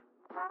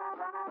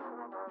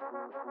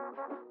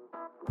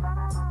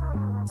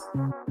We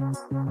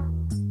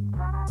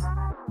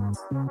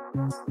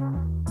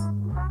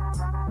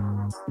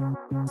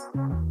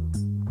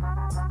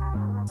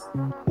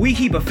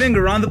keep a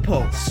finger on the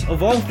pulse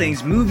of all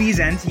things movies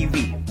and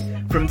TV,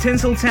 from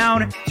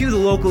Tinseltown to the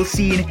local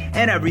scene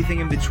and everything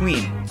in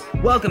between.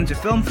 Welcome to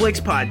Film Flicks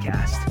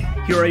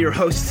Podcast. Here are your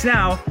hosts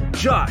now,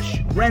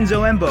 Josh,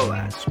 Renzo, and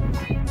Boaz.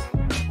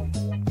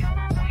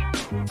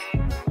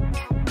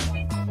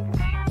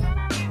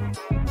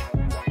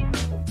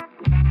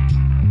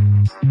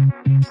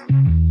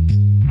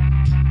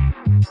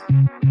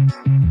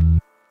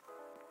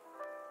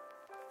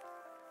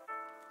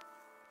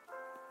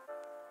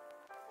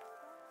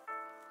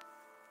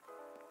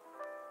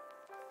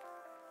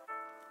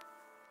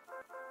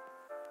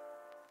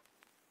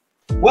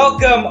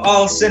 Welcome,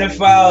 all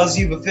cinephiles.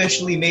 You've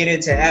officially made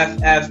it to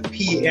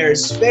FFP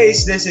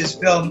Airspace. This is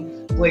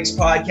Film Flicks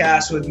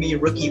Podcast with me,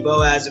 Rookie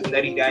Boaz of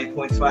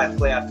 99.5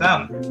 Play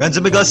FM.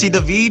 Renzo Miguel C.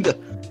 David.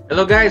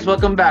 Hello, guys.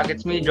 Welcome back.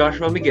 It's me,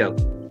 Joshua Miguel.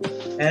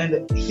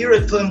 And here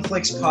at Film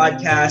Flicks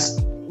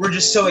Podcast, we're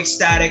just so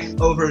ecstatic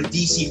over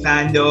DC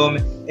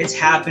fandom. It's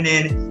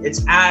happening.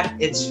 It's at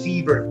its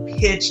fever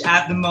pitch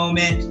at the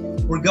moment.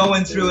 We're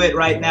going through it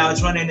right now.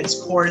 It's running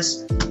its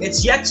course.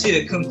 It's yet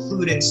to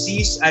conclude and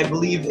cease. I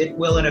believe it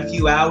will in a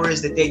few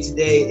hours. The date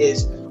today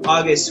is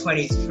August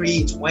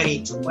 23,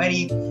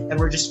 2020. And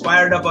we're just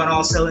fired up on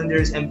all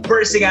cylinders and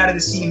bursting out of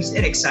the seams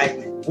in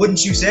excitement.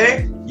 Wouldn't you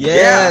say?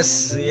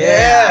 Yes.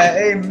 Yeah.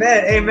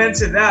 Amen. Amen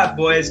to that,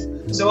 boys.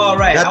 So, all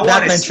right. That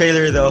Batman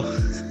trailer, though.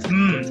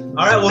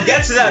 All right. We'll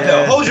get to that,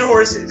 though. Hold your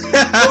horses.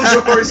 Hold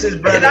your horses,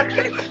 brother.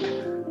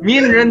 Me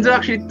and Renzo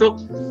actually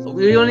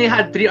we only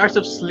had 3 hours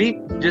of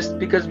sleep just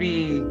because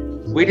we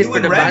waited for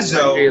the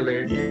Batman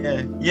trailer.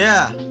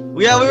 Yeah.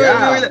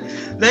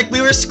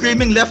 We were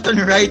screaming left and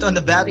right on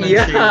the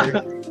Batman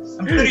trailer.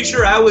 I'm pretty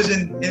sure I was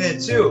in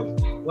it too,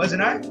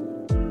 wasn't I?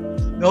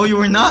 No, you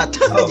were not.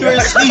 Oh, you were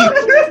asleep.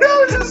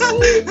 I was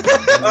asleep.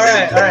 All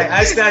right.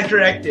 I stand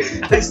corrected.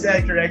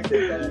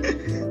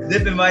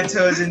 Dipping my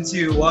toes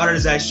into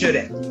waters I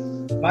shouldn't.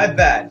 My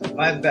bad.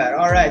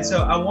 All right,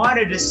 so I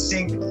wanted to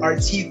sink our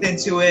teeth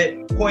into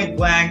it, point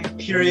blank,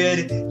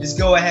 period. Just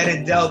go ahead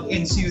and delve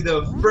into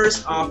the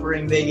first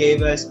offering they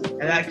gave us,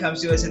 and that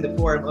comes to us in the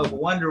form of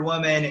Wonder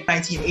Woman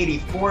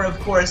 1984, of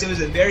course. It was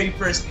the very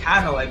first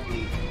panel, I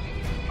believe,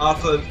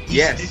 off of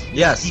DC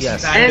Yes.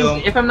 fandom.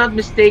 And if I'm not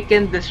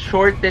mistaken, the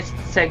shortest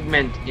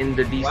segment in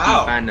the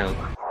DC panel.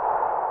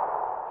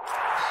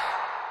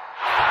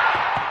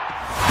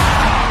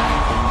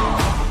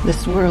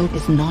 This world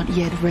is not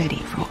yet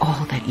ready for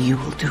all that you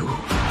will do.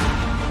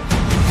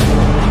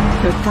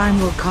 Your time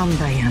will come,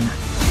 Diana.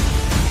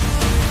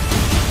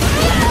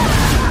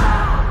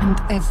 And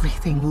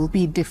everything will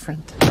be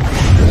different.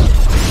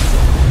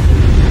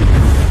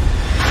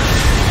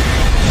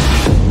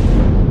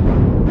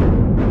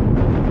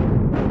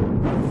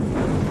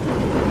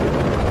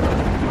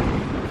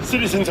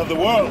 Citizens of the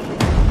world,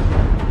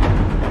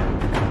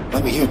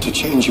 I'm here to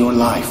change your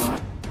life.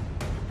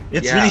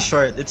 It's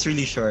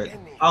really short.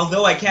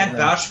 Although I can't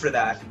vouch for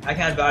that.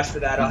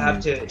 I'll have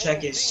to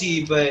check and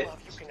see. But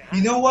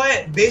you know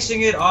what?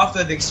 Basing it off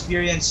of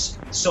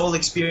soul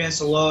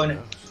experience alone,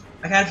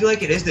 I kind of feel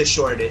like it is the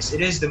shortest.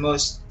 It is the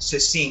most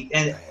succinct.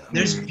 And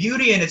there's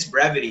beauty in its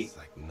brevity.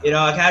 You know,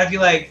 I kind of feel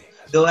like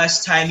the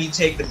less time you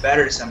take, the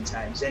better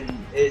sometimes. And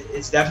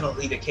it's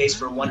definitely the case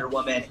for Wonder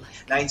Woman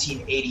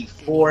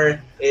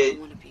 1984. It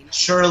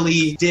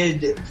surely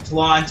did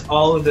flaunt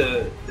all of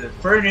the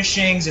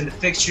furnishings and the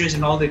fixtures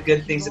and all the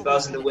good things, the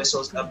bells and the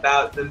whistles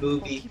about the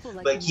movie,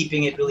 but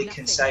keeping it really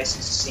concise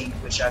and succinct,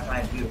 which I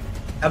find beautiful.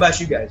 How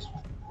about you guys?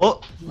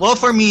 Well,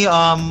 for me,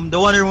 the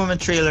Wonder Woman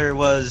trailer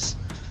was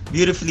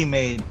beautifully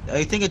made.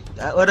 I think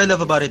what I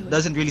love about it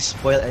doesn't really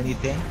spoil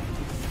anything,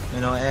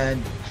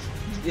 and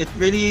it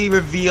really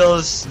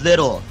reveals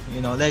little,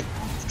 like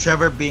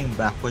Trevor being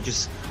back, which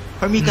is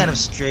for me kind of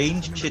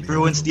strange. It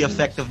ruins the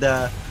effect of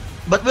the.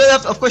 But we'll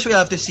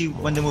have to see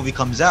when the movie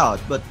comes out.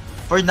 But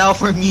for now,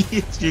 for me,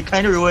 it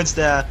kind of ruins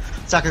the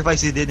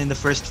sacrifice he did in the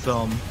first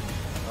film.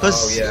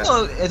 Because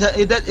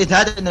it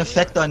had an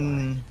effect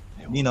on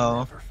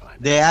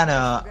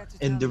Diana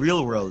in the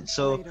real world.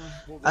 So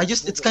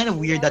it's kind of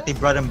weird that they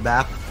brought him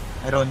back.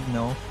 I don't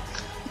know.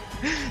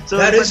 So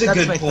that is a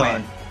good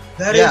point.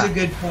 That is a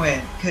good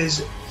point,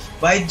 because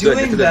by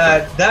doing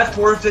that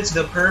forfeits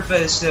the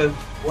purpose of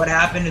what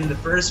happened in the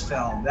first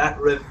film. That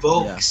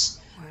revokes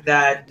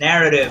that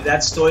narrative, that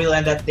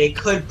storyline that they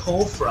could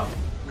pull from.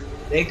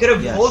 They could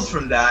have pulled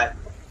from that.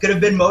 Could have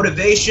been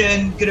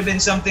motivation, could have been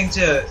something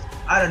to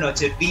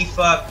beef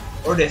up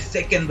or to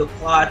thicken the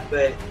plot,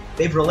 but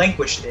they've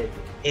relinquished it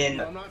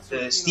in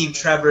the Steve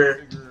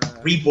Trevor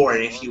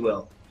reborn, if you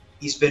will.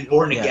 He's been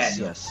born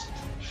again.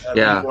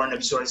 Reborn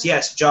of sorts.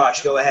 Yes,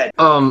 Josh, go ahead.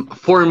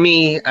 For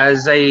me,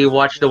 as I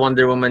watched the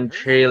Wonder Woman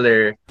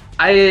trailer,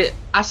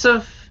 as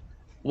of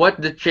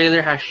what the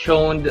trailer has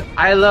shown,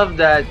 I love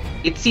that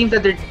it seems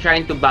that they're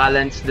trying to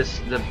balance the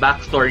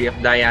backstory of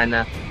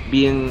Diana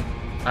being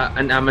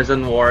an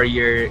Amazon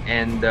warrior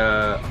and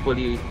a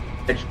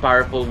fully-fledged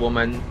powerful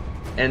woman,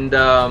 and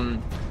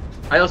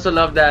I also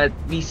love that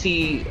we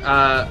see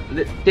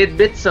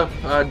tidbits of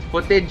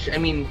footage. I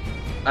mean,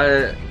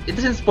 it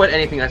doesn't spoil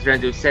anything, as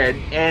Randu said,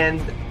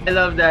 and I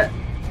love that.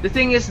 The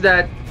thing is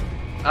that,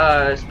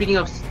 speaking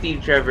of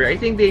Steve Trevor, I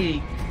think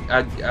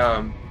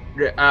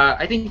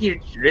I think he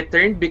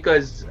returned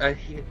because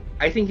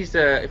I think he's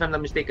if I'm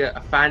not mistaken,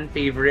 a fan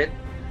favorite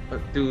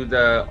to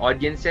the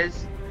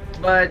audiences.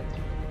 But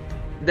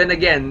then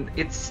again,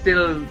 it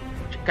still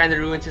kind of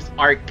ruins his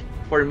arc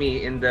for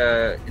me in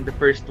the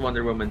first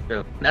Wonder Woman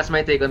film. That's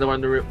my take on the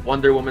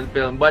Wonder Woman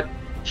film. But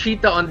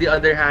Cheetah, on the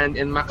other hand,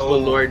 and Maxwell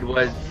Lord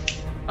was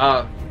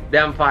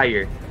damn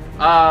fire.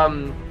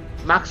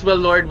 Maxwell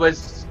Lord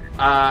was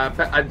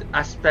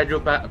as Pedro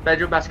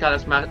Pascal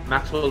as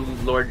Maxwell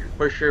Lord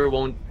for sure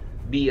won't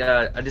be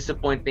a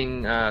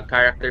disappointing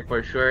character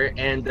for sure,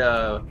 and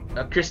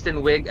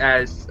Kristen Wiig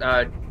as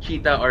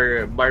Cheetah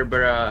or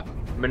Barbara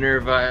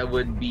Minerva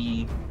would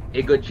be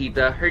a good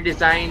Cheetah. Her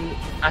design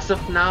as of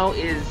now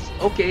is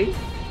okay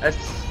as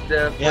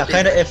the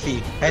kind of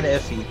iffy.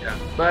 Yeah.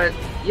 But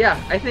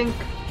yeah, I think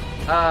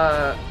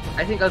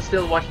I'll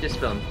still watch this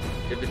film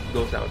if it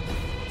goes out.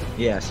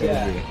 Yes, I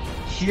agree.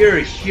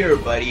 Here,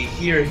 buddy.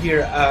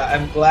 Here.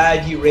 I'm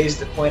glad you raised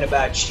the point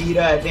about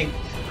Cheetah. I think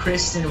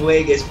Kristen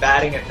Wiig is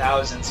batting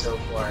 1,000 so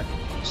far.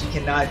 She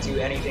cannot do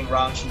anything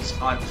wrong. She's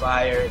on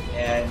fire,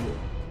 and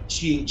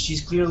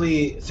she's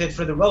clearly fit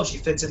for the role. She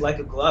fits it like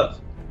a glove.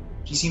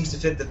 She seems to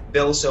fit the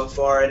bill so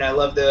far, and I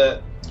love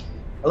the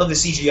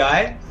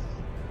CGI.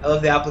 I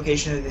love the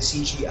application of the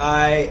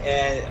CGI,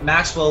 and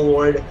Maxwell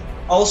Lord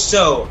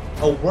also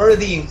a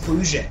worthy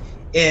inclusion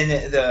in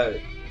the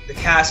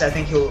cast. I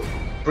think he'll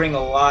bring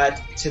a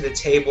lot to the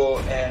table,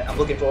 and I'm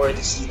looking forward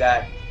to see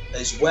that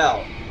as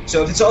well.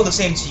 So if it's all the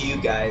same to you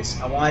guys,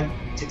 I want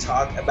to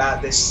talk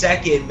about the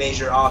second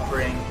major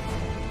offering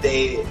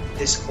they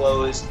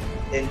disclosed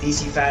in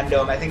DC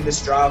Fandom. I think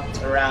this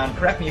dropped around,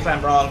 correct me if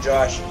I'm wrong,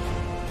 Josh,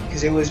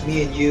 because it was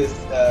me and you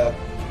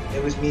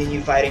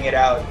fighting it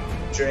out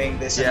during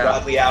this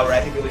ungodly hour.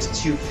 I think it was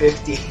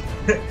 2:50.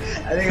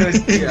 I think it was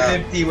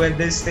 2:50 when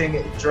this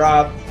thing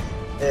dropped.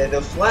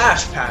 The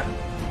Flash panel,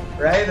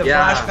 right? The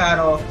Flash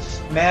panel,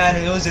 man,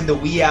 it was in the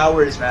wee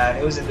hours, man.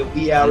 It was in the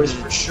wee hours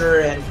for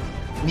sure. And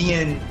me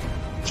and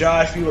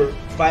Josh, we were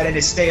fighting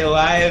to stay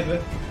alive,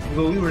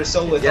 but we were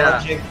so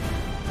lethargic.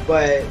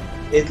 But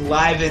it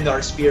livened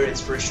our spirits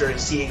for sure,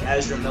 seeing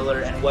Ezra Miller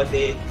and what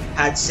they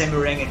had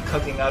simmering and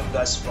cooking up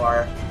thus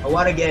far. I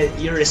want to get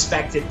your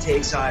respective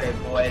takes on it,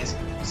 boys.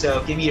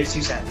 So give me your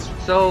 2 cents.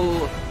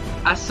 So,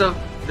 as of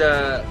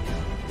the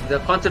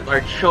concept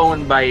art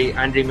shown by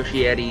Andre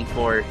Muschietti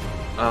for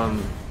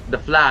the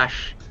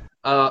Flash,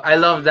 I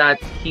love that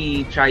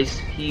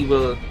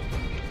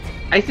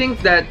I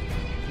think that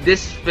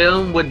this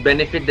film would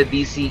benefit the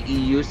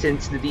DCEU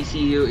since the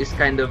DCEU is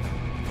kind of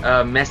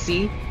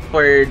messy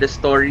for the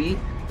story.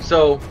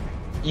 So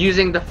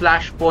using the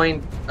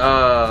Flashpoint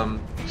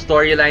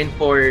storyline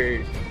for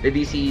the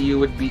DCEU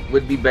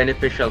would be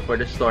beneficial for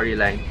the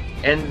storyline,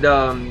 and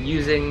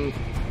using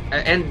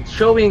and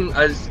showing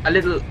us at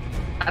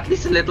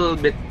least a little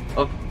bit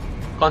of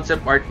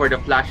concept art for the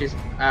Flash is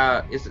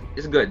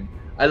good.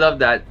 I love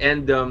that.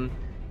 And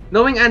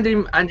knowing Andre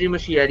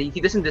Muschietti, he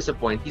doesn't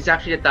disappoint. He's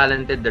actually a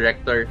talented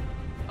director.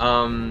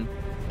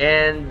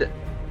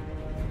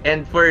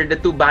 And for the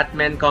two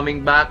Batmen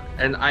coming back,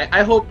 and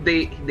I hope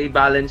they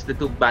balance the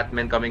two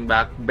Batmen coming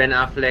back. Ben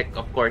Affleck,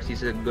 of course,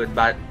 he's a good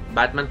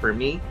Batman for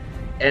me.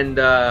 And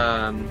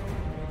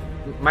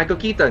Michael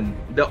Keaton,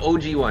 the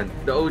OG one,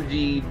 the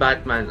OG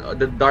Batman,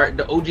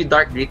 the OG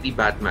dark gritty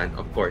Batman,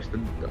 of course, the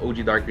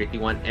OG dark gritty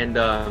one. And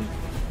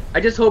I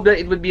just hope that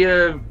it would be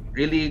a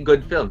really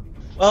good film.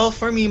 Well,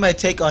 for me, my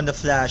take on the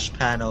Flash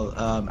panel,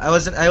 I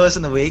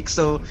wasn't awake,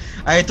 so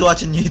I had to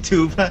watch on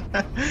YouTube.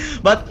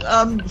 But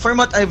from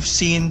what I've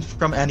seen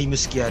from Andy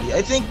Muschietti,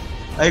 I think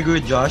I agree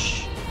with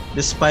Josh,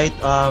 despite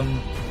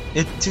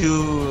it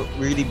too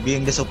really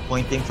being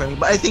disappointing for me.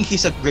 But I think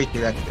he's a great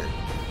director.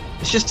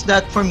 It's just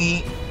that for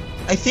me,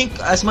 I think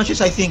as much as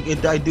I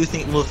do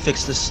think it will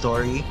fix the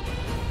story.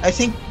 I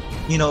think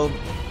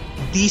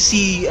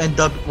DC and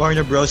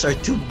Warner Bros are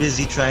too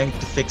busy trying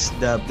to fix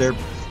the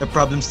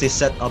problems they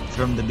set up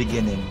from the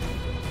beginning.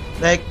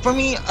 Like for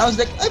me, I was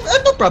like, I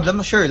have no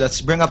problem. Sure, let's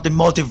bring up the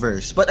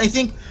multiverse, but I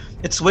think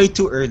it's way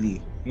too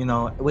early.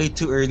 Way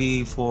too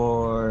early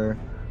for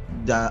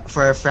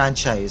a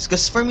franchise.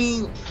 Because for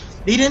me,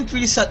 they didn't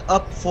really set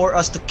up for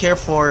us to care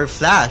for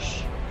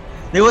Flash.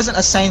 There wasn't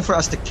a sign for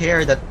us to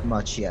care that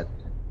much yet.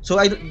 So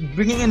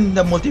bringing in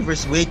the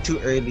multiverse way too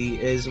early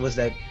was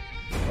like,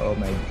 oh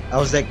my! I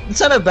was like,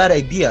 it's not a bad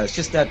idea. It's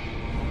just that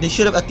they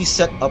should have at least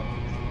set up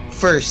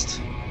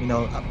first.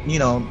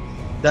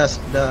 That's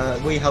the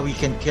way how we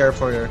can care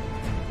for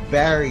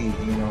Barry.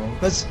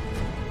 Because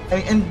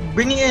and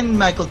bringing in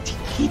Michael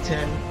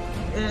Keaton,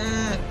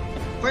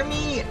 for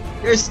me,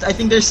 I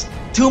think there's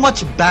too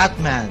much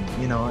Batman.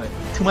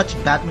 Too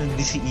much Batman in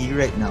DCE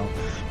right now.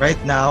 Right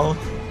now,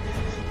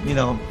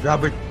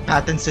 Robert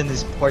Pattinson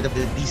is part of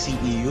the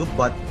DCEU,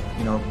 but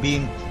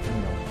being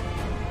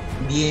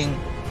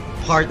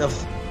part of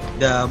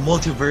the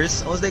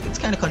multiverse, I was like, it's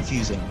kind of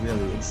confusing, really.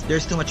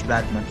 There's too much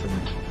Batman for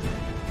me.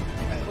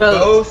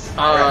 Well, Both.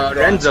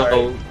 Renzo,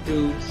 sorry.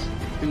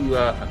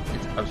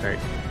 I'm sorry.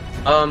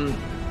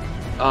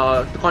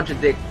 To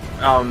contradict,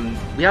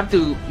 we have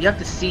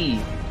to see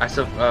as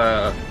of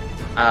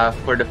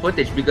for the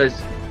footage, because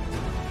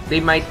they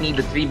might need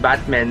the 3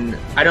 Batmen.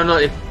 I don't know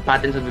if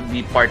Pattinson would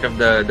be part of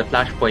the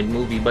Flashpoint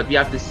movie, but we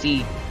have to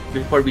see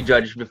before we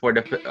judge before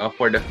the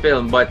for the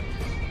film. But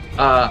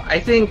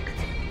I think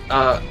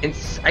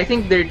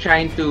they're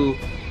trying to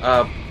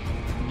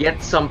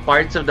get some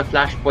parts of the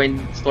Flashpoint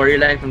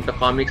storyline from the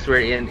comics,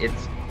 wherein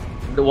it's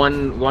the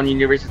one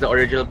universe is the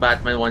original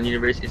Batman, one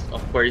universe is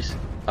of course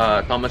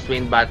Thomas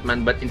Wayne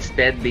Batman, but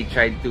instead they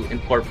tried to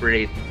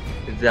incorporate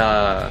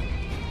the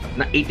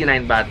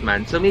 89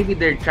 Batman. So maybe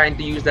they're trying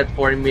to use that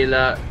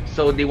formula,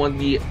 so the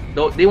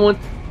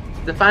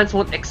fans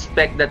won't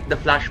expect that the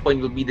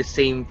Flashpoint will be the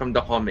same from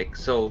the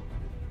comics. So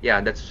yeah,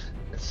 I get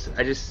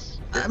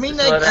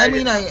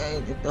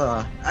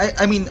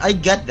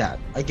that.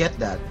 I get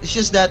that. It's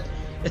just that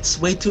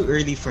it's way too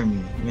early for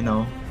me, you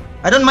know.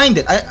 I don't mind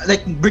it. I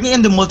like bringing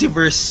in the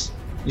multiverse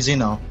is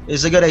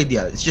a good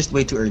idea. It's just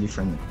way too early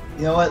for me.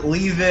 You know what?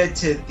 Leave it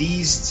to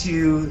these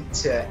two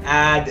to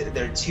add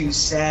their 2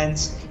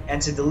 cents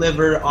and to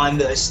deliver on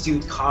the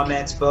astute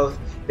comments, both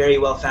very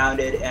well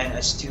founded and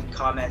astute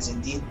comments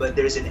indeed. But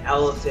there's an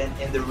elephant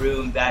in the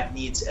room that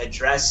needs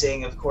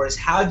addressing. Of course,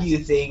 how do you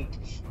think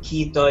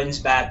Keaton's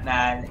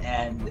Batman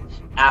and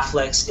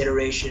Affleck's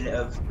iteration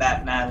of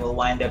Batman will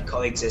wind up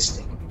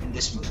coexisting in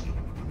this movie?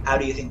 How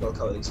do you think they'll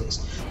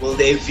coexist? Will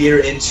they veer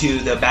into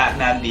the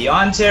Batman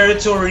Beyond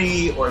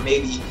territory, or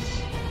maybe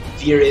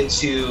veer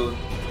into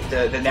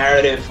the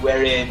narrative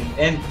wherein,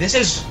 and this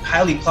is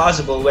highly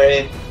plausible,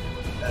 wherein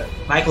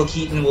Michael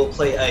Keaton will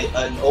play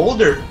an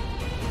older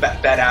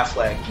Ben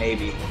Affleck,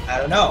 maybe. I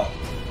don't know.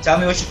 Tell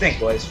me what you think,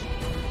 boys.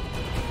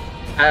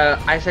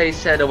 As I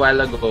said a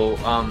while ago,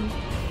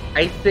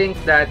 I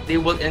think that they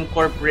will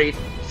incorporate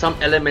some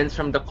elements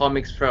from the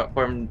comics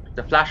from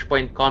the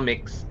Flashpoint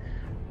comics,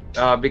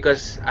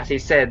 because as I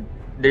said,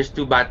 there's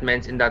 2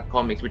 Batmans in that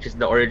comics, which is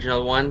the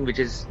original one, which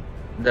is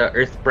the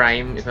Earth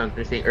Prime, if I'm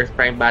to say Earth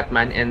Prime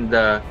Batman, and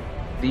the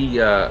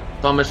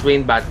Thomas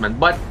Wayne Batman.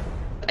 But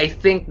I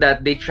think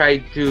that they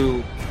tried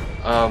to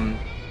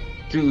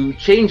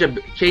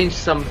change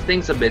some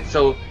things a bit.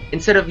 So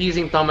instead of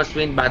using Thomas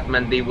Wayne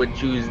Batman, they would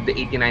choose the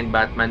 89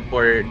 Batman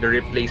for the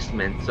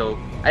replacement. So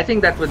I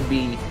think that would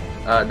be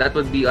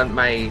on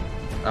my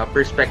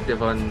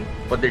perspective on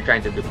what they're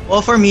trying to do.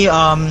 Well, for me,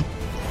 I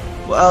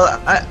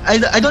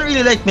don't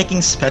really like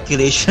making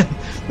speculation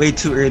way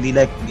too early.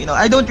 Like,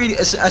 I don't really,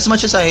 as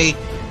much as I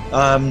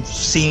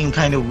seem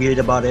kind of weird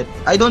about it,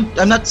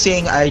 I'm not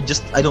saying I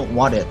don't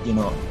want it,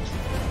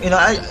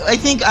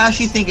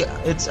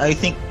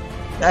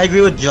 I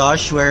agree with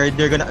Josh, where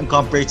they're gonna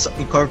incorporate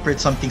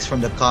some things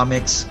from the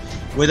comics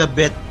with a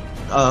bit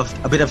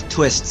of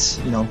twists,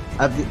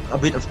 a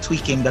bit of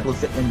tweaking that will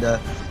fit in the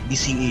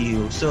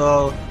DCEU.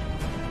 So,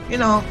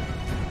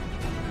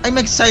 I'm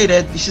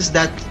excited. It's just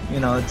that,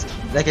 it's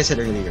like I said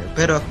earlier.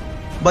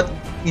 But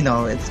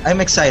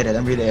I'm excited.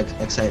 I'm really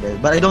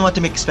excited. But I don't want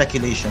to make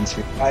speculations.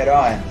 Right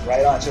on.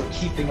 So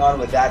keeping on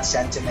with that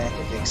sentiment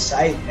of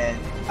excitement,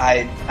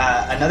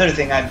 another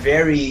thing I'm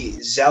very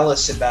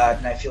zealous about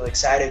and I feel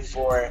excited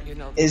for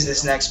is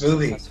this next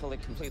movie,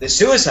 The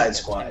Suicide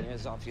Squad.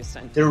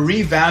 They're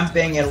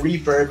revamping and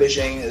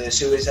refurbishing The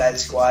Suicide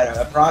Squad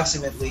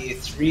approximately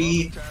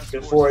 3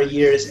 to 4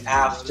 years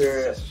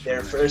after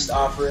their first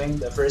offering,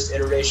 the first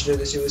iteration of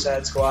The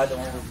Suicide Squad, the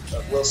one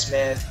with Will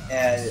Smith.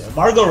 And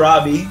Margot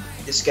Robbie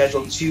is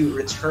scheduled to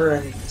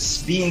return,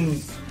 being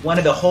one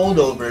of the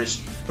holdovers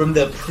from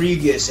the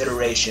previous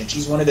iteration.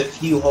 She's one of the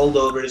few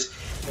holdovers,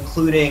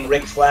 including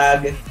Rick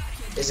Flag.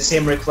 It's the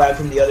same Rick Flag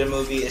from the other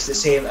movie. It's the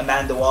same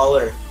Amanda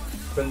Waller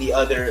from the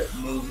other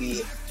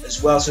movie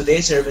as well. So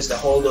they serve as the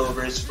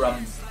holdovers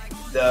from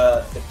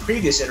the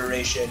previous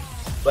iteration.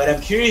 But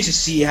I'm curious to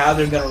see how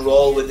they're going to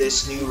roll with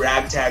this new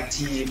ragtag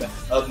team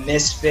of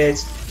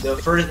misfits.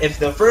 If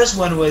the first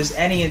one was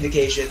any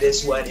indication,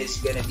 this one is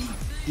going to be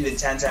even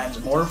 10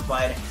 times more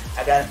fun.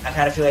 I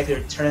kind of feel like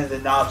they're turning the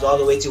knobs all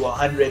the way to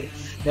 100,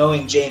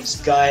 knowing James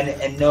Gunn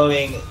and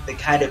knowing the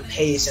kind of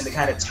pace and the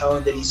kind of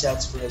tone that he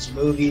sets for his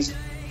movies.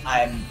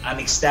 I'm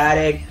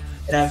ecstatic,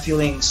 and I'm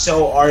feeling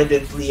so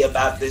ardently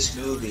about this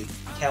movie.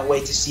 Can't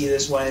wait to see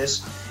this one.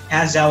 It's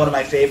hands down one of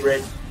my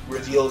favorite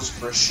reveals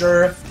for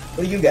sure.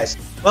 What do you guys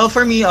think? Well,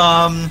 for me,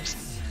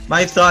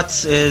 my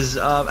thoughts is,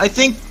 I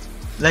think,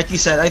 like you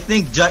said, I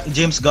think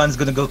James Gunn's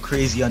gonna go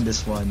crazy on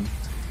this one.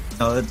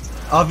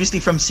 Obviously,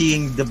 from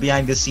seeing the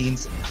behind the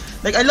scenes,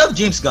 like, I love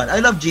James Gunn.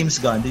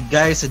 The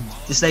guy is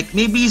like,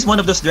 maybe he's one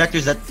of those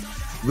directors that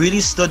really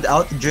stood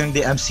out during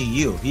the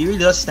MCU. He really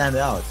does stand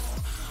out.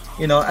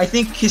 I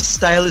think his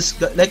style is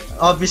like,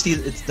 obviously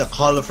it's the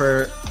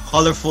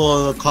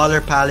colorful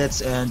color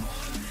palettes and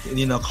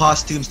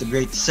costumes, the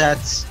great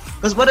sets.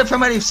 Because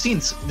from what I've seen,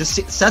 the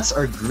sets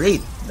are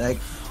great. Like,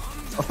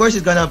 of course,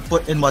 he's gonna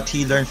put in what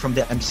he learned from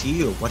the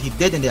MCU, what he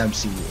did in the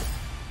MCU.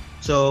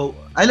 So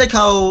I like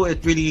how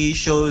it really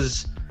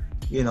shows,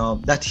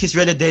 that he's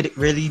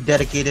really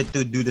dedicated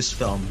to do this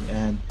film,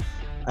 and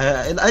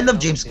I love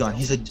James Gunn.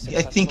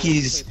 I think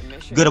he's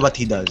good at what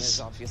he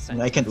does.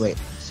 And I can't wait.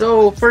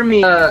 So for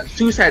me,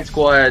 Suicide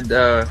Squad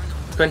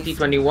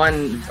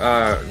 2021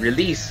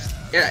 release,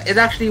 it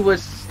actually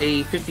was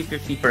a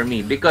 50-50 for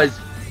me, because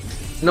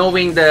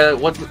knowing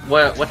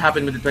what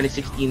happened with the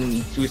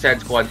 2016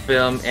 Suicide Squad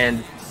film,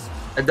 and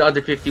the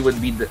other 50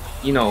 would be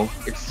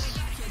it's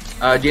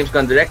James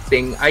Gunn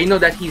directing. I know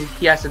that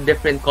he has a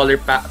different color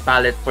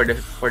palette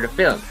for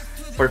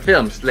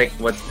films, like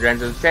what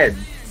Renzo said,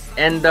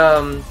 and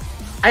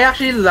I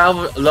actually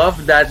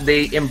love that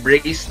they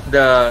embraced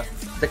the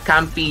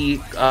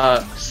campy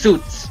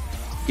suits,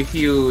 if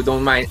you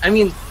don't mind. I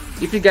mean,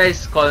 if you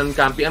guys call them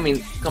campy, I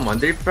mean, come on,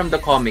 they're from the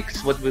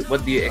comics. What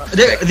do you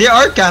expect? They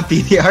are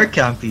campy. They are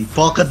campy.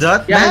 Polka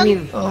dot. Yeah, man? I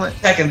mean,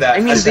 second that. I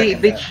mean,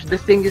 the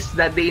thing is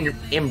that they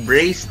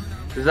embraced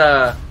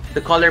the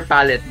color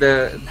palette,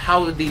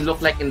 how they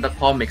look like in the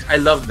comics. I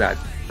love that.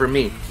 For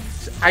me,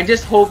 I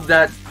just hope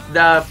that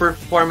the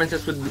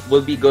performances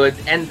will be good,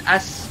 and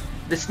as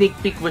the sneak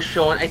peek was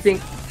shown, I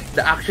think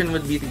the action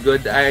would be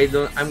good. I'm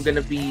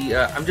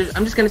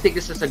just gonna take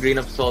this as a grain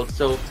of salt.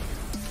 So,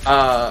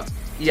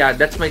 yeah,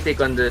 that's my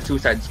take on the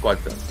Suicide Squad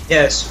film.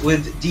 Yes,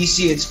 with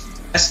DC, it's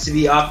best to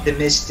be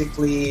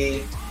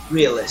optimistically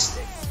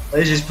realistic.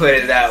 Let's just put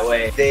it that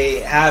way. They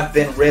have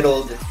been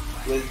riddled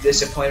with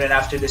disappointment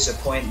after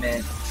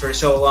disappointment for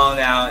so long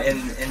now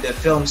in the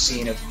film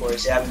scene. Of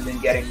course, they haven't been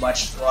getting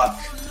much luck.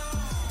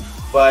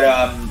 But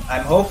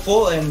I'm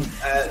hopeful, and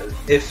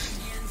if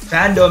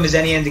fandom is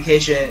any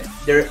indication,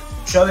 they're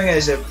showing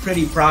us a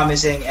pretty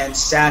promising and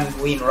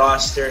sanguine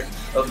roster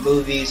of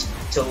movies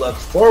to look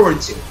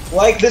forward to.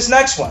 Like this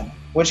next one,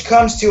 which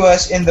comes to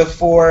us in the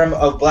form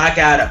of Black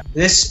Adam.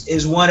 This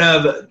is one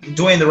of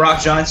Dwayne "The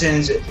Rock"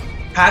 Johnson's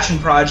passion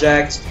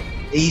projects.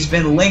 He's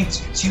been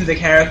linked to the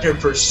character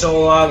for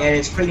so long, and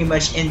it's pretty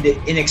much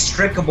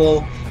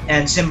inextricable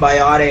and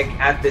symbiotic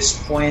at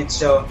this point.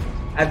 So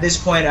at this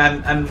point,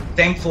 I'm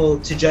thankful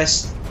to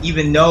just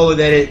even know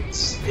that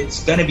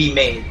it's gonna be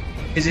made,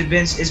 because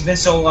it's been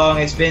so long.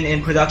 It's been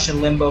in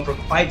production limbo for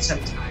quite some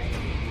time,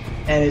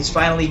 and it's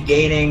finally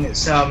gaining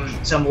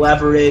some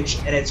leverage,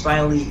 and it's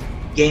finally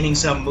gaining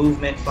some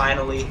movement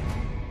finally,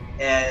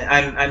 and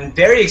I'm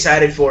very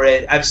excited for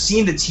it. I've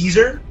seen the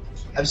teaser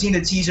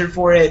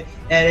for it,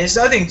 and it's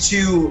nothing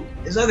too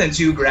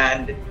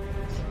grand,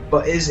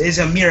 but is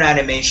a mere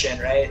animation,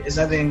 right? It's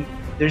nothing.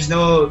 There's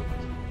no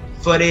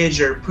footage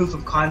or proof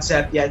of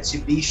concept yet to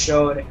be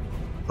shown,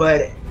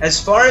 but as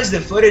far as the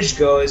footage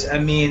goes, I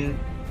mean,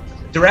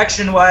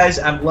 direction-wise,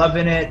 I'm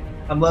loving it.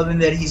 I'm loving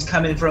that he's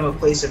coming from a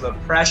place of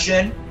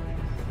oppression,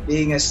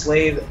 being a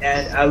slave,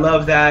 and I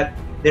love that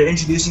they're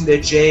introducing the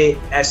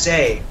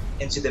JSA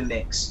into the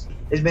mix.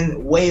 It's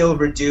been way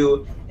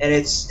overdue, and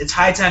it's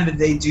high time that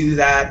they do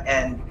that.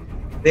 And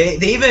they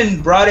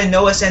even brought in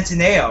Noah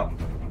Centineo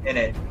in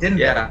it, didn't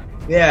they?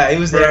 Yeah, he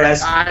was there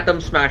as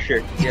Atom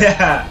Smasher.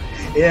 Yeah,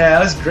 that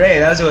was great.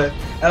 That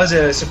was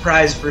a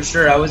surprise for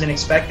sure. I wasn't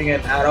expecting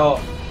it at all.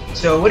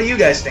 So what do you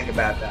guys think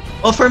about that?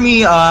 Well, for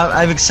me,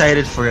 I'm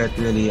excited for it,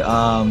 really.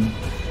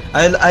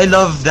 I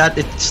love that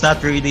it's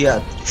not really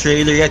a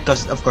trailer yet,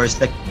 because of course,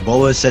 like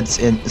Boa said,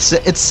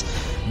 it's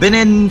been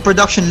in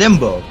production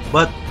limbo.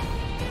 But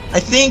I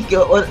think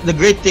the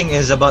great thing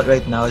is about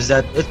right now is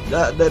that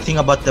the thing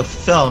about the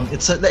film,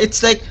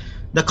 it's like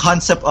the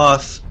concept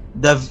of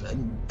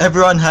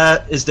everyone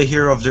is the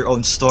hero of their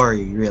own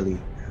story, really.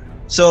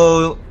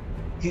 So,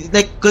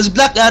 like, because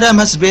Black Adam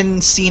has been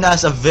seen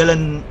as a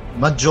villain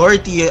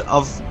majority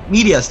of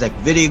medias, like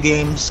video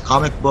games,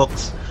 comic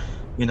books,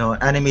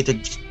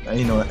 animated,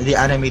 the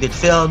animated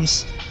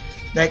films.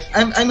 Like,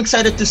 I'm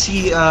excited to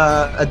see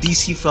a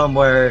DC film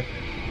where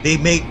they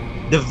make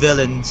the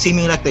villain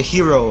seeming like the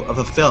hero of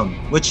a film,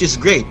 which is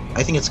great.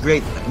 I think it's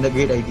great and a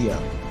great idea.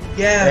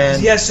 Yeah,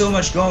 because he has so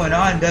much going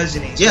on,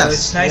 doesn't he? So yes,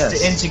 it's nice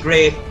to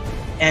integrate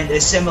and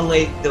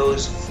assimilate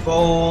those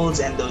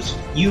folds and those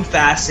new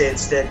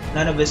facets that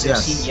none of us have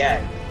seen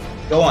yet.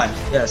 Go on.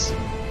 Yes.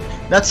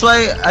 That's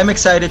why I'm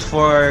excited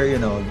for,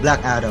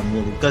 Black Adam,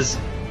 really, because,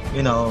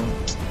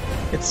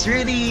 it's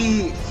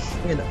really,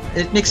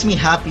 it makes me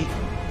happy.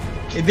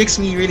 It makes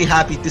me really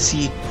happy to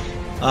see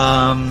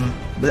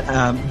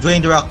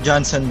Dwayne "The Rock"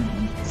 Johnson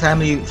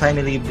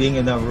finally being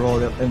in a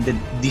role in the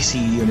DC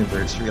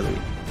universe, really.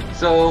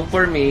 So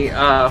for me,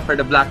 for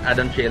the Black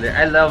Adam trailer,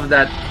 I love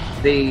that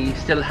they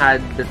still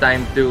had the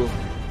time to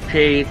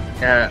create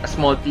a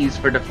small tease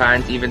for the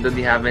fans, even though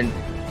they haven't,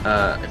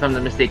 if I'm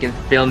not mistaken,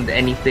 filmed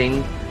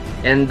anything.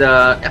 And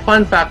a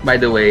fun fact, by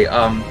the way,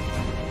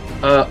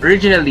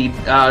 originally,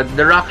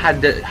 The Rock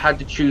had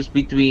to choose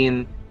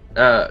between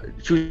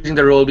choosing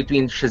the role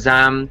between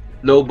Shazam,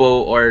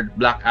 Lobo, or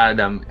Black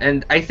Adam,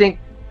 and I think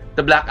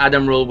the Black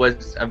Adam role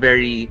was a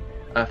very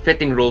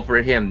fitting role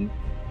for him,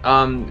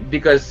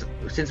 because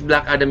since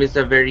Black Adam is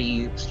a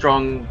very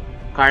strong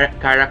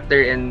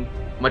character and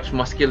much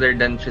muscular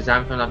than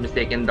Shazam, if I'm not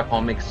mistaken, in the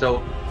comics.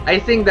 So I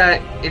think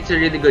that it's a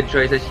really good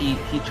choice that he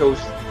chose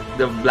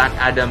the Black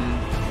Adam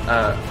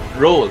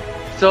role.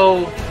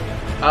 So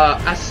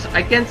as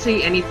I can't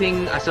say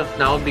anything as of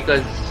now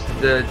because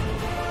the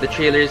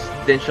trailers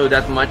didn't show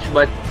that much,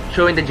 but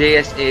showing the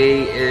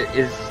JSA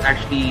is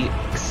actually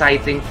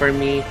exciting for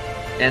me,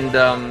 and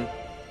I'm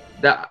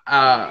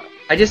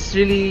just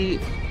really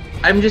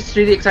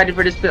excited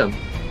for this film.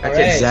 That's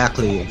Alright.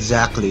 it.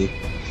 Exactly.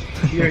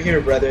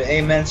 Here, brother.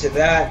 Amen to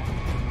that.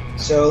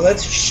 So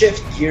let's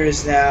shift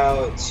gears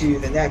now to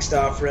the next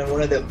offering.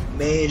 One of the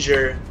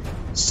major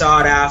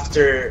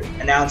sought-after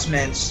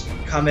announcements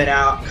coming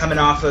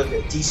off of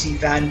DC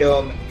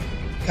Fandom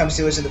comes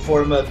to us in the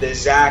form of the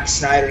Zack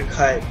Snyder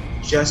cut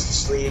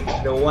Justice League,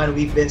 the one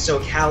we've been so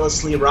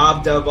callously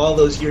robbed of all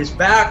those years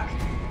back.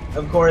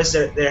 Of course,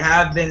 there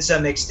have been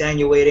some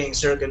extenuating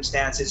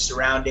circumstances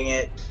surrounding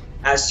it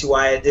as to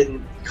why it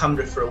didn't come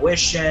to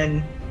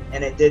fruition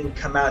and it didn't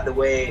come out the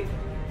way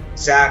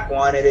Zack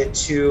wanted it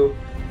to.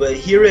 But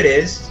here it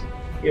is.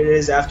 Here it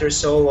is after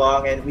so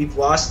long, and we've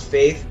lost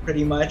faith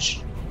pretty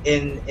much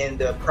in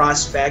the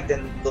prospect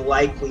and the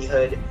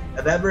likelihood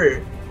of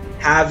ever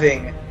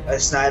having a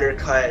Snyder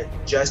Cut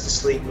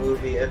Justice League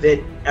movie, of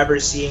it ever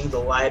seeing the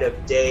light of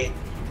day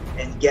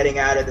and getting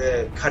out of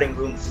the cutting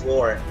room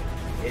floor,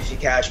 if you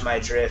catch my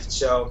drift.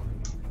 So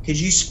could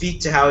you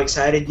speak to how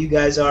excited you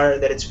guys are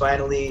that it's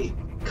finally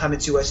coming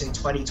to us in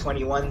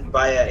 2021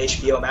 via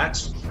HBO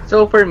Max?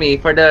 So for me,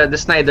 for the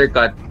Snyder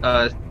Cut,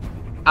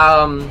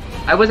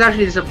 I was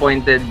actually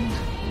disappointed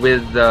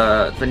with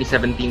the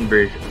 2017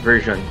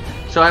 version.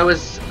 So I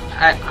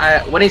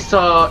when I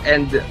saw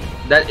and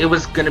that it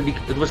was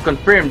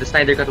confirmed, the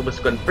Snyder Cut was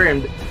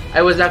confirmed,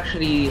 I was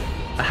actually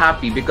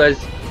happy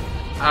because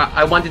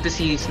I wanted to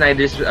see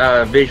Snyder's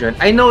vision.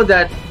 I know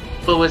that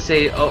people will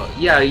say, "Oh,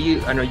 yeah,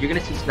 I know you're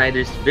gonna see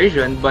Snyder's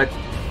vision, but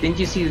didn't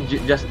you see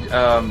just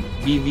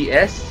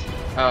BVS?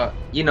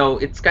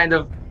 It's kind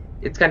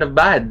of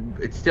bad.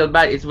 It's still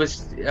bad. It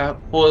was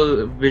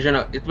full vision.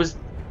 It was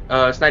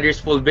Snyder's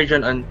full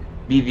vision on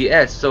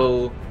BVS,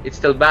 so it's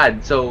still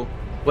bad. So,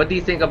 what do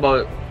you think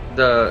about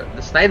the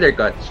Snyder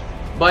Cut?"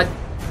 But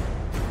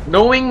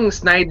knowing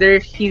Snyder,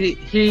 he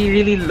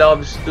really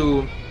loves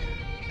to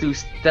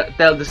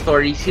tell the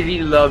stories. He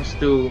really loves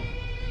to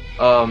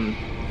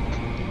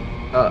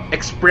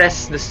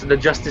express the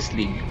Justice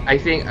League. I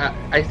think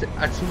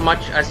as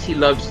much as he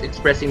loves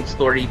expressing the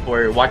story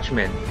for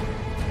Watchmen,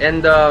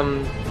 and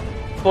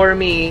for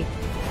me,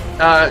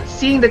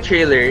 seeing the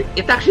trailer,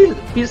 it actually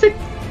feels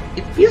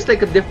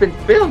like a different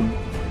film.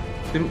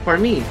 For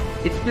me,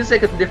 it feels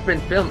like a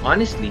different film,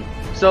 honestly.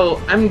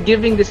 So I'm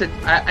giving this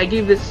I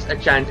gave this a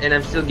chance, and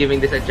I'm still giving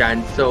this a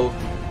chance. So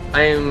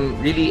I'm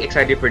really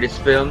excited for this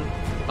film.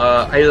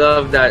 I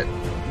love that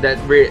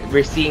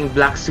we're seeing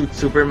Black Suit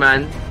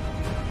Superman,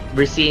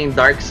 we're seeing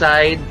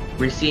Darkseid,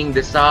 we're seeing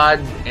the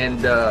Zod,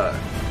 and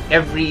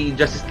every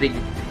Justice League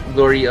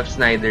glory of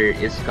Snyder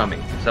is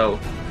coming. So.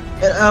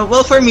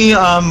 Well, for me,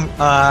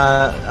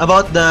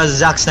 about the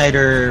Zack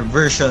Snyder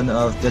version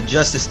of the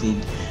Justice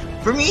League,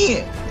 for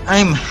me,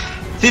 I'm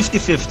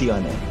 50-50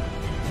 on it.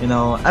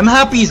 I'm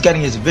happy he's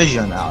getting his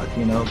vision out,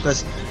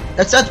 because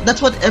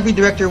that's what every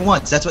director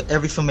wants. That's what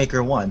every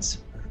filmmaker wants.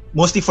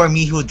 Mostly for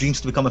me, who dreams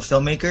to become a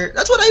filmmaker,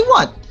 that's what I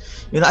want.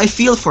 I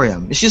feel for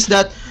him. It's just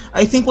that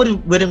I think what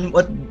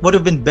would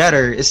have been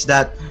better is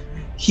that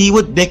he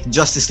would make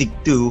Justice League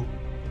 2,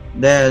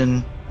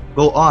 then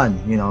go on,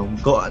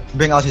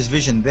 bring out his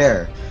vision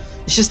there.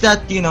 It's just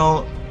that,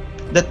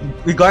 that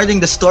regarding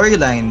the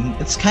storyline,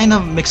 it's kind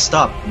of mixed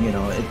up,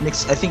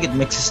 I think it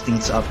mixes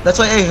things up. That's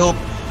why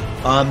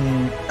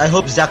I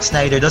hope Zack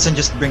Snyder doesn't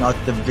just bring out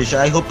the vision.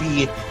 I hope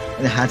he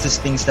enhances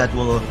things that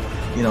will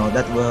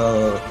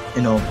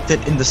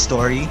fit in the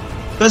story.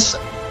 Because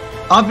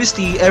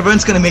obviously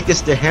everyone's gonna make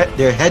this their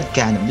head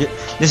canon.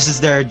 This is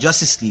their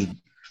Justice League.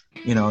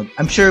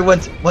 I'm sure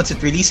once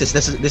it releases,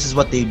 this is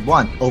what they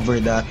want over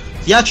the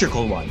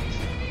theatrical one.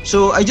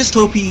 So I just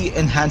hope he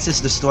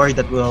enhances the story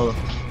that will,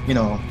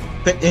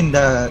 fit in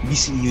the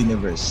DC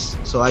universe.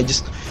 So I'm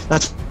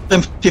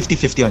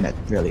 50-50 on it,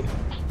 really.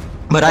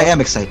 But I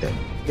am excited.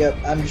 Yep,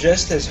 I'm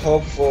just as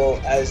hopeful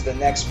as the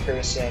next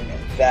person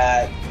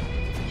that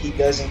he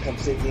doesn't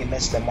completely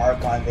miss the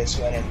mark on this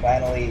one and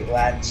finally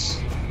lands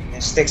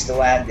and sticks the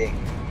landing,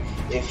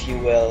 if you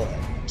will.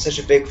 I'm such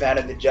a big fan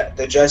of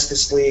the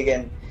Justice League,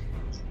 and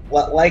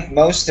like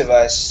most of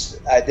us,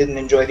 I didn't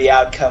enjoy the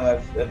outcome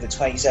of the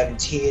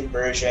 2017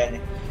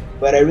 version,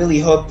 but I really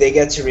hope they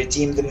get to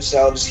redeem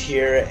themselves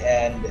here,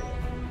 and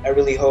I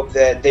really hope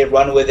that they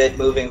run with it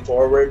moving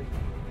forward.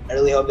 I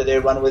really hope that they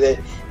run with it,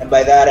 and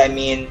by that I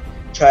mean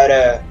try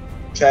to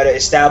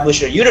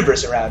establish a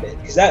universe around it,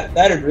 because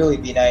that'd really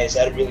be nice.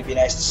 That'd really be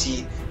nice to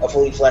see a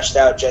fully fleshed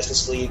out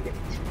Justice League,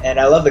 and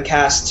I love the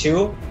cast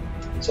too,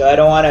 so I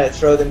don't want to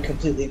throw them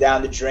completely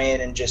down the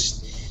drain and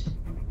just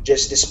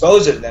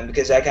dispose of them,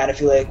 because I kind of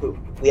feel like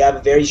we have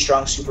a very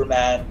strong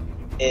Superman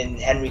in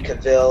Henry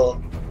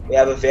Cavill. We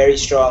have a very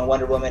strong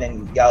Wonder Woman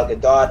in Gal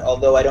Gadot,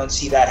 although I don't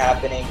see that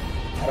happening.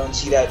 I don't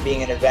see that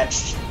being an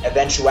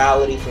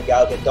eventuality for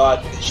Gal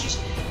Gadot, because she's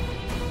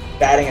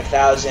batting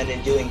 1,000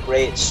 and doing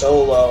great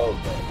solo.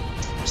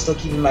 But still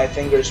keeping my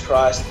fingers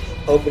crossed,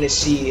 hoping to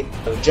see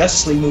a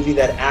Justice League movie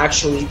that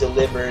actually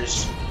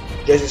delivers,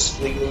 Justice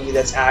League movie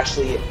that's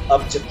actually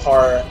up to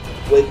par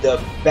with the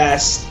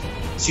best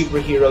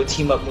superhero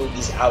team-up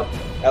movies out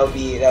there. That would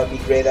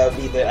be great. That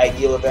would be the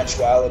ideal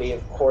eventuality,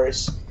 of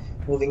course.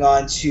 Moving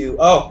on to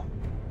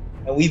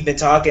and we've been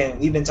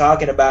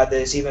talking about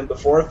this even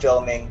before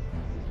filming.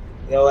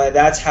 You know,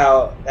 that's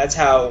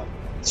how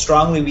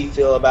strongly we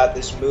feel about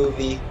this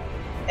movie,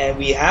 and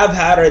we have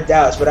had our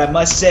doubts. But I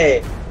must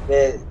say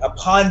that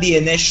upon the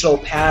initial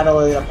panel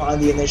and upon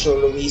the initial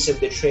release of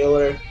the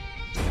trailer,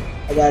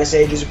 I gotta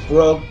say, it just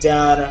broke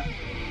down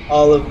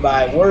all of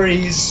my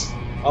worries,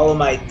 all of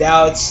my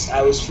doubts.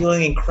 I was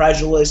feeling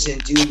incredulous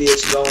and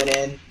dubious going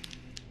in.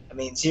 I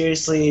mean,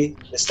 seriously,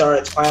 the star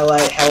of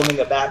Twilight helming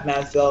a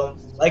Batman film,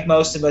 like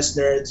most of us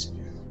nerds,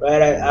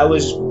 right? I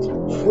was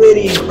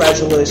pretty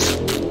incredulous,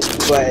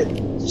 but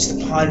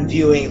just upon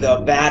viewing the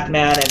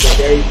Batman and the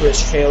very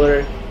first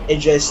trailer, it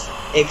just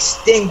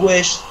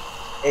extinguished,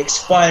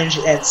 expunged,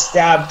 and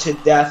stabbed to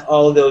death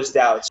all those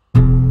doubts.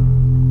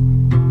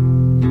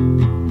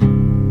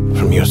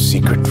 From your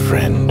secret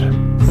friend.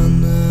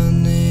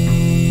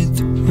 Underneath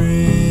the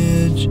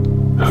bridge,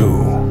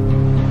 Who?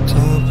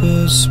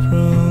 Topper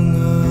sprung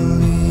a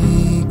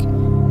leak,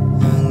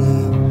 and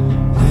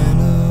the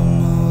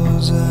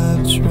animals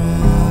I've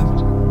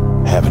trapped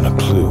Haven't a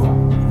clue.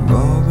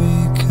 all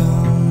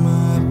become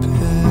my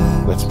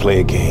pet. Let's play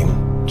a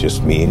game.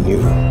 Just me and you.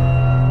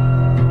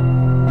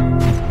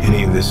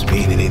 Any of this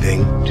mean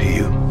anything to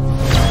you?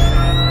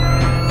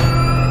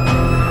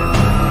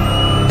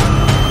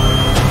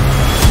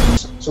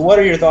 So what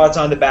are your thoughts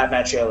on the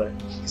Batman trailer?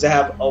 Because I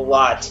have a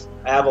lot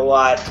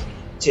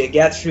to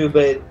get through,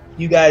 but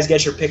you guys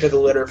get your pick of the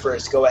litter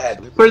first. Go ahead.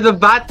 For the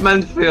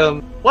Batman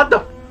film, what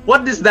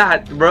is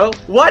that, bro?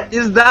 What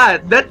is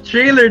that? That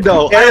trailer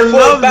though, Careful, I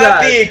love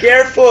that. Papi,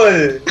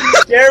 careful.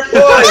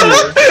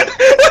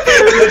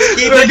 Let's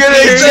keep it We're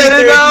getting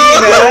excited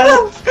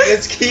now. PG-13, man.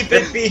 Let's keep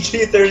it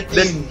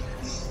PG-13.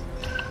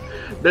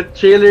 The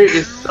trailer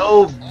is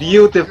so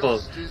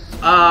beautiful.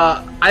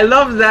 I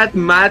love that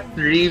Matt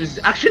Reeves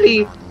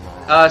actually.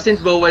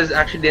 Since Bo was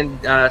actually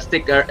didn't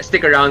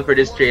stick around for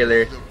this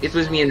trailer, it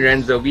was me and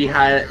Renzo. We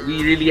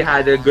really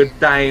had a good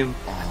time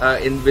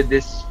with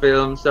this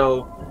film.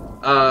 So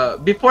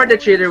before the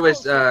trailer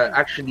was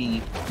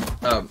actually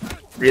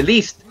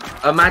released,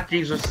 Matt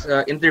Reeves was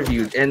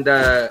interviewed, and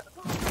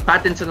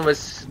Pattinson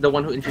was the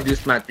one who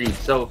introduced Matt Reeves.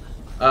 So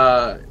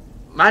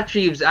Matt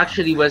Reeves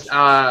actually was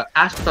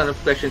asked a ton of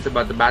questions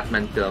about the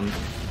Batman film,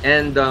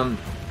 and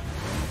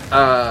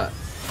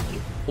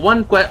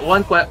one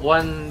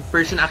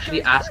person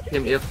actually asked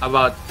him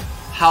about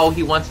how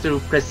he wants to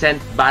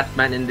present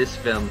Batman in this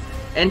film,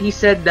 and he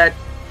said that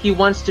he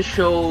wants to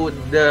show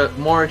the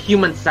more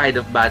human side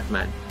of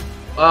Batman.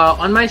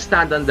 On my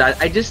stand on that,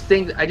 I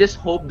just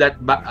hope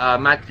that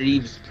Matt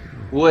Reeves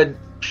would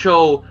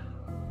show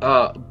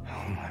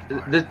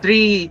the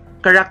three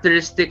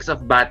characteristics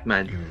of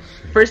Batman.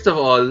 First of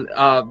all,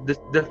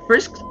 the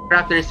first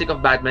characteristic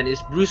of Batman is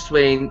Bruce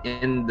Wayne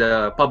in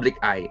the public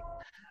eye.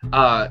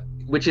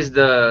 Which is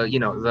the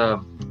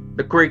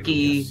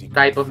quirky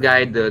type of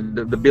guy, the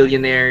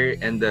billionaire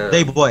and the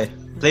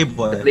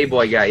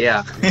playboy guy,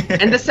 yeah.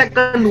 And the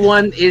second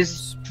one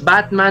is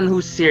Batman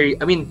who's serious.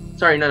 I mean,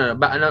 sorry, no,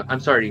 I'm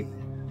sorry.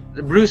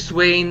 Bruce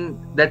Wayne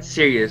that's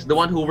serious, the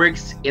one who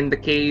works in the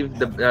cave,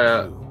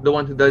 the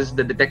one who does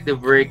the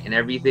detective work and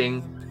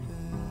everything.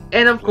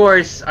 And of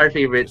course, our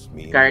favorite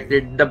character,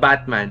 the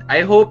Batman.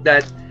 I hope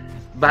that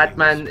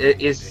Batman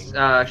is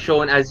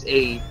shown as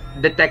a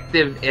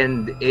detective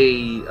and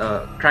a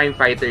crime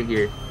fighter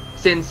here.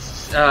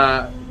 Since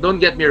don't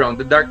get me wrong,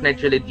 the Dark Knight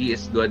trilogy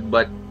is good,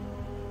 but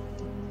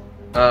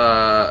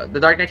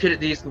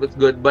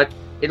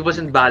it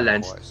wasn't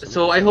balanced.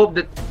 So I hope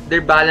that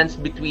they're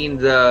balanced between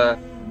the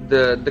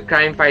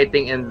crime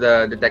fighting and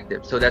the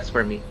detective. So that's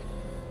for me.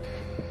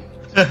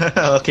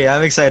 Okay,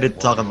 I'm excited to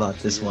talk about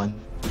this one.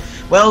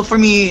 Well, for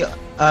me,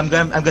 I'm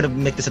gonna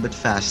make this a bit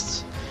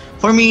fast.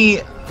 For me,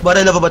 what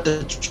I love about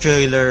the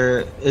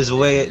trailer is the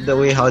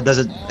way how it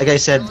doesn't, like I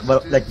said,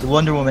 like the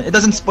Wonder Woman, it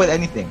doesn't spoil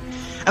anything.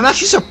 I'm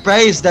actually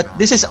surprised that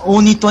this is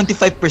only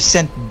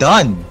 25%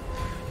 done.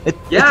 It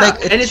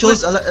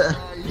shows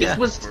it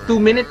was 2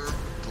 minutes,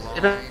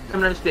 if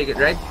I'm not mistaken,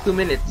 right? 2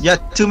 minutes. Yeah,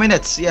 2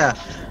 minutes. Yeah.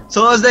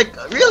 So I was like,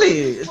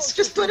 really? It's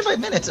just 25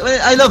 minutes. I mean,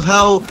 I love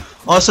how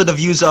also the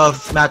views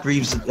of Matt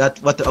Reeves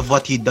of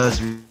what he does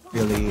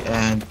really,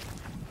 and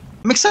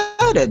I'm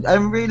excited.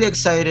 I'm really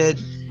excited.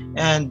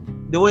 And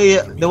the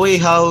way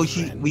how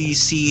we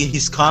see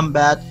his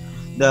combat,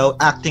 the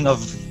acting of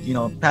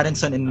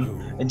Pattinson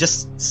in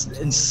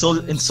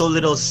so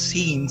little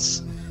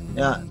scenes,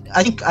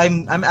 I think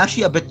I'm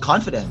actually a bit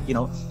confident.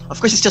 Of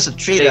course it's just a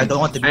trailer. Same. I don't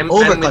want to be I'm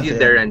overconfident. with you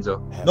there,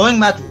 Renzo. Knowing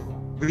Matt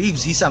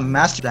Reeves, he's a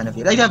master plan of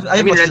it. I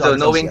mean, Renzo,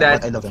 knowing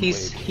that I love him.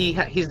 he's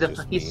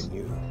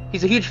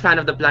a huge fan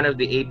of the Planet of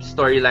the Apes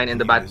storyline and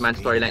the Batman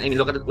storyline. I mean,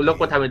 look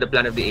what happened with the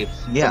Planet of the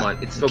Apes. Yeah, come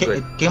on, it's so good.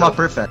 It came out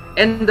perfect.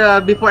 And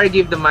before I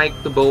give the mic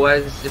to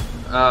Boaz,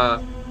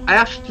 I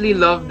actually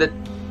love that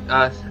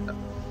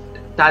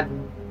that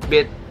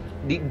bit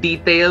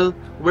detail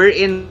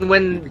wherein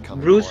when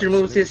Bruce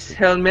removes his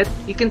helmet,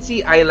 you can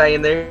see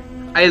eyeliner.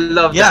 I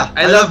love Yeah, that.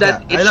 I love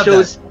that. I It love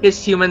shows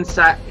his human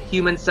side.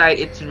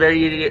 It's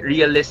very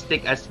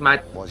realistic, as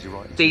Matt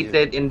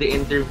stated in the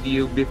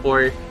interview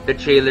before the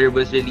trailer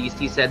was released.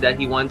 He said that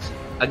he wants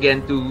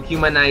again to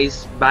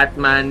humanize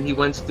Batman. He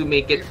wants to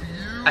make it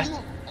as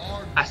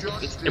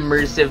if it's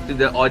immersive to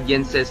the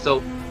audiences.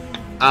 So,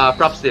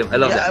 props to him. I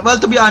love that. Well,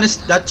 to be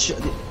honest, that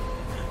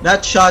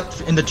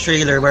shot in the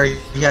trailer where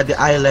he had the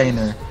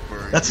eyeliner,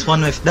 that's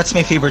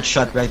my favorite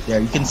shot right there.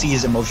 You can see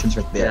his emotions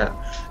right there,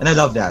 and I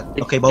love that.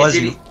 Okay, but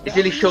it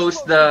really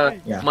shows the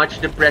Yeah. much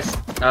depressed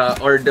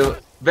or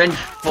the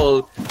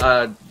vengeful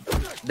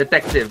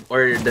detective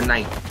or the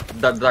knight,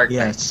 the dark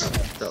knight. Yes.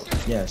 So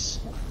Yes.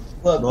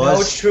 Look, no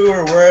Boys.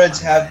 truer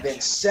words have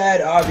been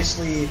said.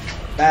 Obviously,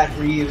 Matt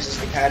Reeves is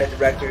the kind of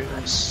director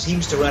who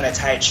seems to run a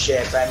tight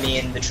ship. I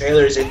mean, the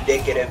trailer is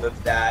indicative of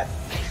that.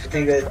 I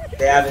think that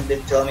they haven't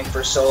been filming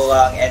for so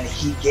long, and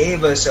he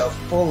gave us a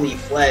fully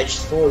fledged,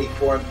 fully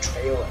formed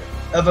trailer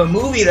of a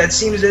movie that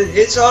seems that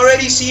it's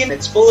already seen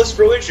its fullest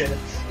fruition.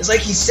 It's like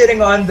he's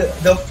sitting on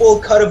the full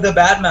cut of the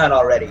Batman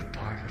already,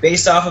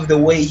 based off of the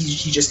way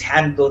he just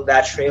handled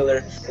that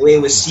trailer, the way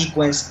it was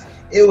sequenced.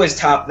 It was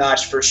top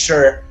notch for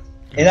sure.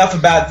 Enough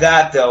about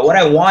that, though. What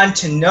I want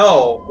to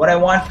know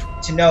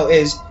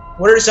is,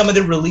 what are some of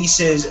the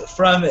releases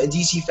from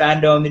DC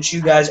fandom that you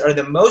guys are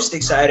the most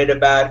excited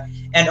about?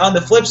 And on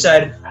the flip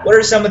side, what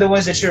are some of the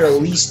ones that you're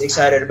least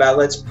excited about?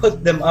 Let's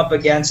put them up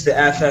against the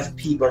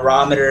FFP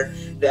barometer,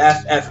 the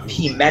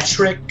FFP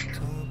metric,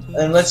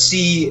 and let's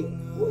see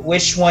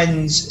which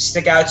ones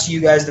stick out to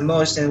you guys the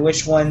most and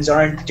which ones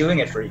aren't doing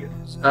it for you.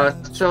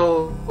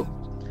 So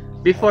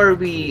before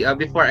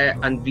I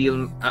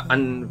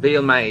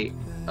unveil my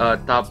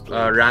top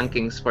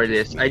rankings for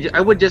this,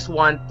 I would just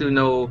want to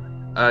know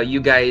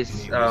you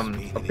guys'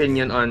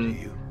 opinion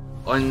on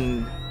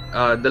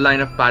the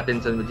line of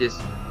Pattinson, which is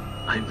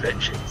 "I'm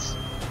vengeance."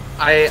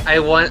 I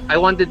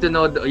wanted to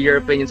know your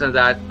opinions on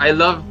that. I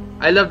love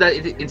that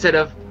instead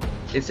of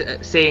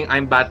saying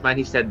 "I'm Batman,"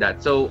 he said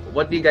that. So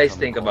what do you guys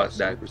think about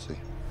that?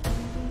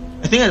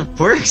 I think it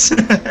works.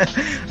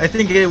 I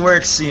think it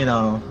works.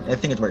 I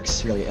think it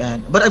works really.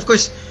 But of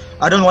course,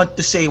 I don't want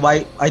to say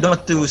why. I don't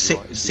want to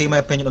say my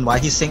opinion on why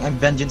he's saying "I'm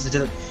vengeance"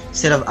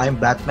 instead of "I'm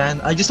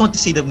Batman." I just want to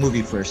see the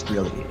movie first,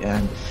 really,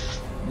 and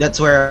that's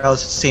where I'll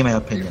say my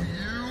opinion.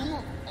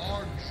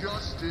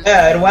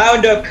 Yeah, it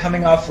wound up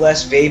coming off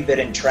less vapid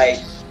and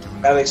trite.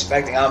 I was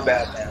expecting I'm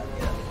Batman.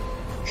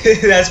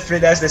 That's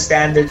the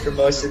standard for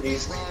most of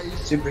these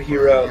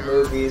superhero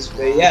movies.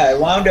 But yeah, it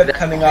wound up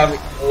coming off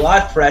a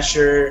lot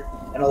fresher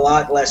and a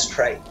lot less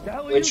trite,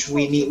 which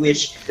we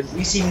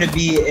seem to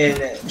be in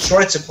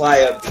short supply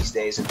of these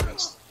days, at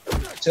least.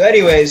 So,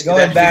 anyways,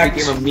 going back,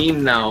 became a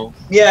meme now.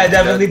 Yeah, it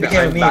definitely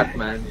became a meme.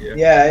 Batman.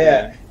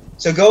 Yeah.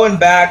 So going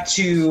back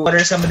to what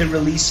are some of the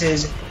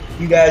releases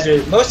you guys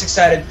are most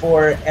excited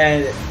for,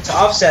 and to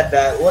offset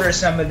that, what are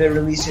some of the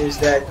releases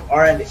that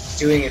aren't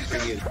doing it for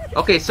you?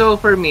 Okay, so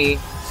for me,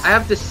 I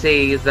have to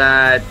say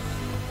that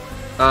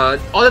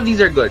all of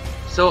these are good.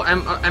 So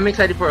I'm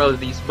excited for all of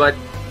these, but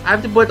I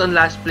have to put on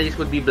last place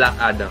would be Black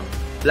Adam.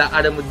 Black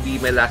Adam would be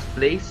my last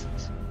place.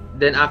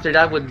 Then after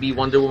that would be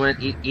Wonder Woman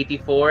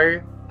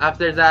 84.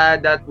 After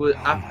that,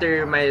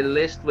 after my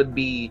list would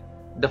be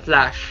The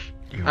Flash.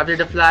 After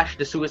The Flash,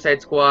 The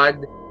Suicide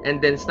Squad,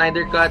 and then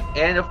Snyder Cut,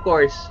 and of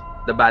course,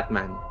 The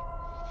Batman.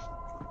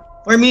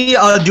 For me,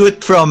 I'll do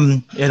it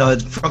from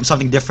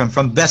something different,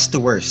 from best to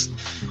worst.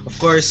 Of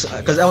course,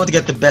 because I want to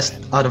get the best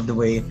out of the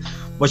way,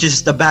 which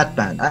is the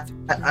Batman.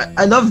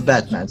 I love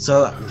Batman,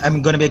 so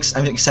I'm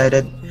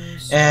excited.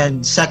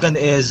 And second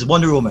is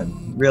Wonder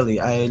Woman. Really,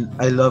 I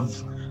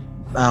love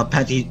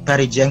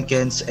Patty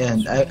Jenkins,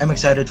 and I'm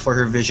excited for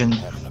her vision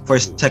for a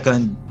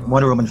second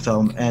Wonder Woman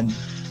film. And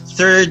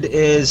third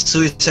is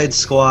Suicide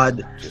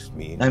Squad.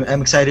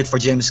 I'm excited for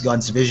James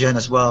Gunn's vision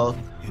as well.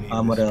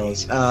 What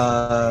else?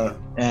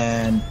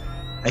 And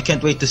I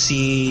can't wait to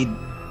see,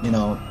 what do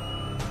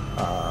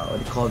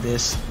you call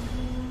this?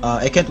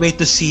 I can't wait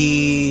to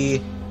see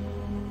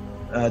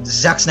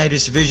Zack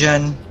Snyder's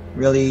vision.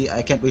 Really,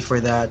 I can't wait for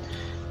that.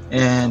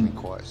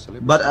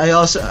 But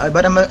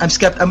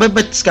I'm a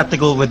bit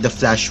skeptical with the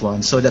Flash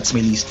one, so that's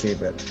my least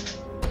favorite.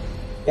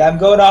 Yeah, I'm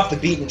going off the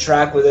beaten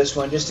track with this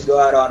one just to go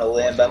out on a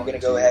limb. I'm going to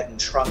go ahead and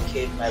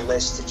truncate my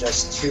list to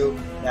just two,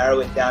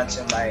 narrow it down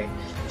to my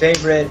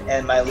favorite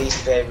and my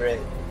least favorite.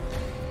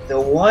 The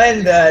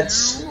one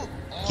that's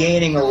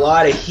gaining a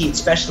lot of heat,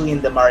 especially in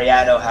the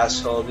Mariano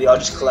household, we all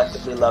just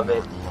collectively love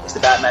it, is the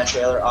Batman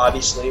trailer,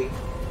 obviously.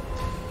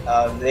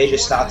 They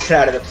just knocked it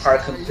out of the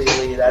park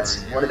completely.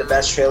 That's one of the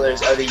best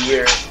trailers of the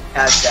year,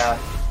 hands down.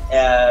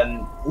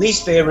 And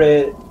least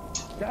favorite...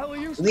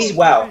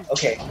 Wow,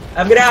 okay.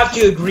 I'm going to have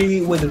to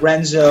agree with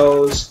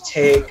Renzo's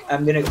take.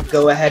 I'm going to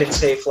go ahead and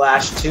say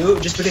Flash 2,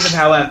 just because of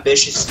how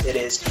ambitious it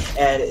is.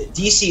 And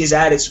DC is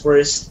at its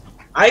worst,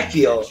 I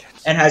feel,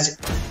 and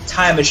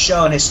time has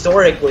shown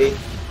historically,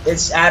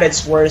 it's at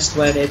its worst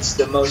when it's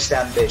the most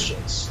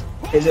ambitious.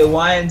 because it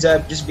winds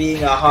up just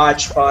being a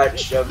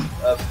hodgepodge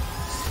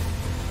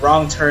of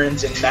wrong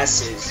turns and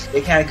messes.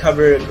 They can't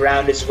cover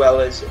ground as well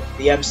as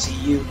the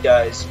MCU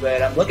does,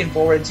 but I'm looking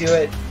forward to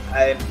it.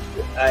 I'm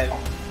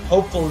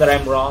hopeful that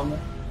I'm wrong.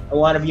 I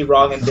want to be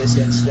wrong in this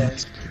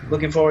instance.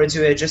 Looking forward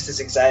to it, just as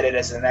excited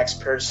as the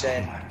next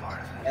person.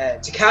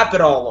 To cap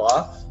it all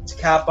off, to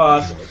cap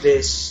off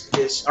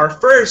this our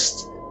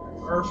first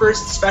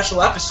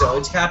special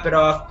episode, to cap it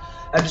off,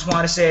 I just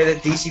want to say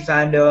that DC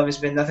Fandom has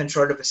been nothing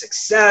short of a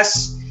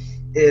success.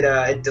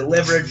 It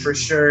delivered for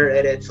sure,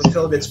 and it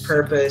fulfilled its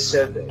purpose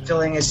of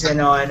filling us in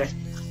on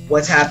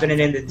what's happening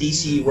in the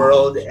DC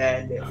world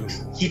and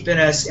keeping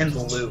us in the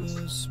loop.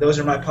 Those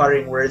are my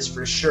parting words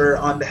for sure.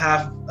 On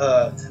behalf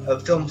of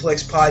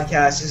Filmflix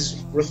Podcast, this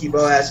is Rookie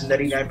Boaz from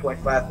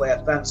 99.5 Play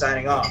FM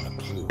signing off.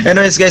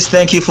 Anyways, guys,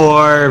 thank you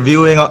for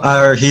viewing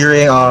or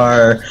hearing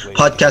our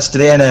podcast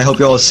today, and I hope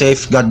you're all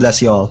safe. God bless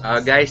you all.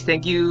 Guys,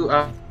 thank you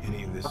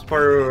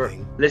for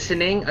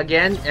listening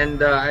again,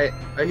 and I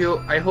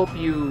hope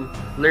you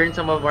learned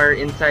some of our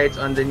insights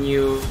on the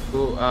new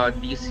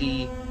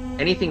DC,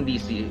 anything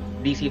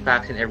DC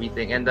facts and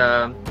everything, and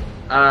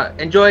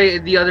enjoy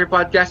the other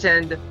podcast,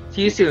 and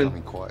see you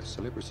soon. Quiet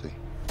celebrity.